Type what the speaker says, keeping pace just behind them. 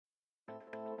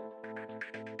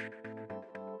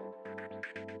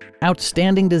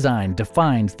Outstanding design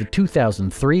defines the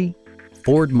 2003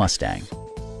 Ford Mustang.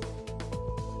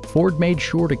 Ford made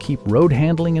sure to keep road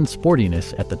handling and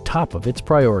sportiness at the top of its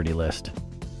priority list.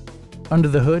 Under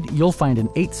the hood, you'll find an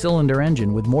 8-cylinder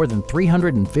engine with more than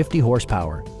 350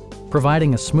 horsepower,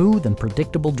 providing a smooth and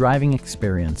predictable driving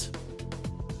experience.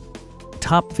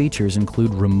 Top features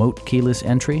include remote keyless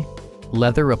entry,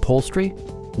 leather upholstery,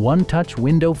 one-touch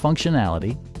window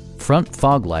functionality, front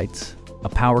fog lights, a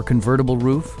power convertible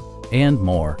roof, and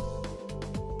more.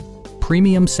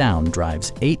 Premium sound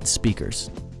drives 8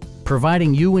 speakers,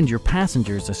 providing you and your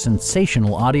passengers a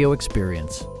sensational audio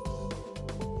experience.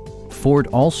 Ford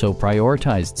also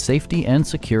prioritized safety and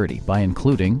security by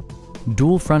including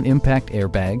dual front impact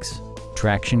airbags,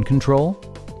 traction control,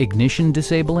 ignition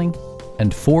disabling,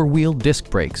 and 4-wheel disc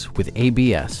brakes with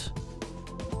ABS.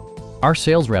 Our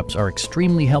sales reps are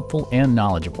extremely helpful and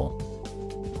knowledgeable.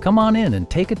 Come on in and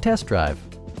take a test drive.